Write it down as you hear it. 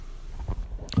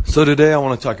So today I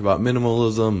want to talk about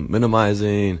minimalism,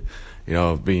 minimizing,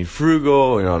 being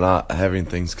frugal, not having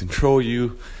things control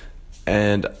you.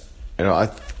 And, I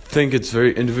think it's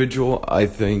very individual. I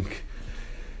think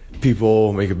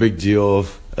people make a big deal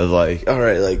of like, all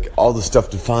right, like all the stuff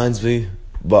defines me.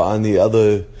 But on the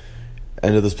other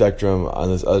end of the spectrum, on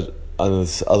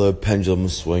this other pendulum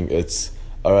swing, it's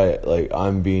all right, like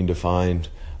I'm being defined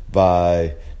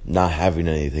by not having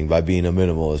anything, by being a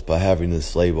minimalist, by having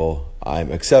this label.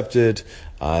 I'm accepted.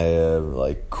 I am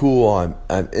like cool.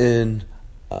 I'm in.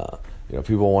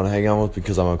 People want to hang out with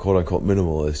because I'm a quote unquote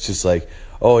minimalist. Just like,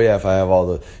 oh yeah, if I have all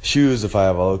the shoes, if I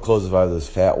have all the clothes, if I have this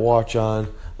fat watch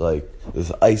on, like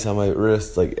this ice on my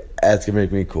wrist, like that's gonna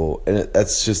make me cool. And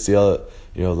that's just the other,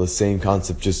 the same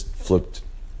concept, just flipped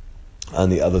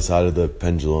on the other side of the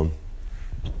pendulum.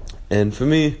 And for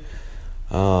me,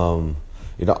 I'm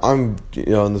in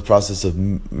the process of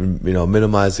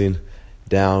minimizing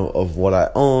down of what I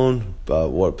own,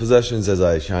 what possessions, as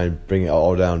I try and bring it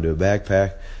all down to a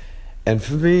backpack. And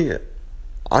for me,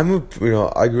 I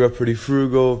grew up pretty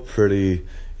frugal, pretty,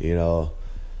 I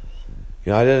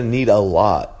didn't need a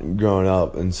lot growing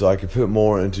up, and so I could put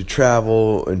more into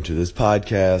travel, into this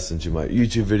podcast, into my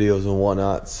YouTube videos and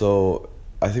whatnot. So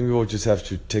I think people just have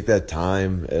to take that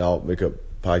time, and I'll make a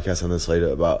podcast on this later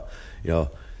about,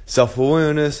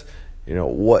 self-awareness,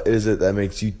 what is it that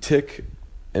makes you tick?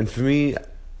 And for me,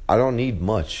 I don't need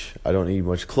much. I don't need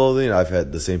much clothing. I've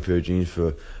had the same pair of jeans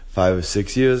for 5 or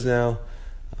 6 years now.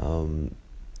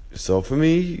 So for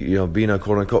me, being a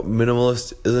quote-unquote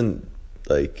minimalist isn't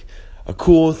like a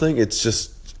cool thing. It's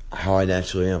just how I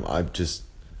naturally am.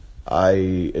 I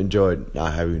enjoy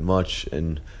not having much,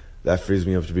 and that frees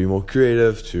me up to be more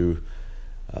creative, to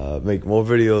make more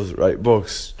videos, write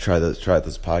books, try this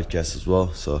podcast as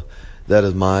well. So that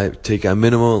is my take on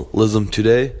minimalism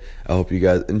today. I hope you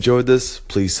guys enjoyed this.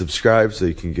 Please subscribe so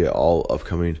you can get all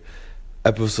upcoming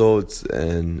episodes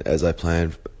and as I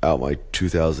plan out my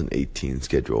 2018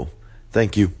 schedule.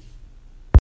 Thank you.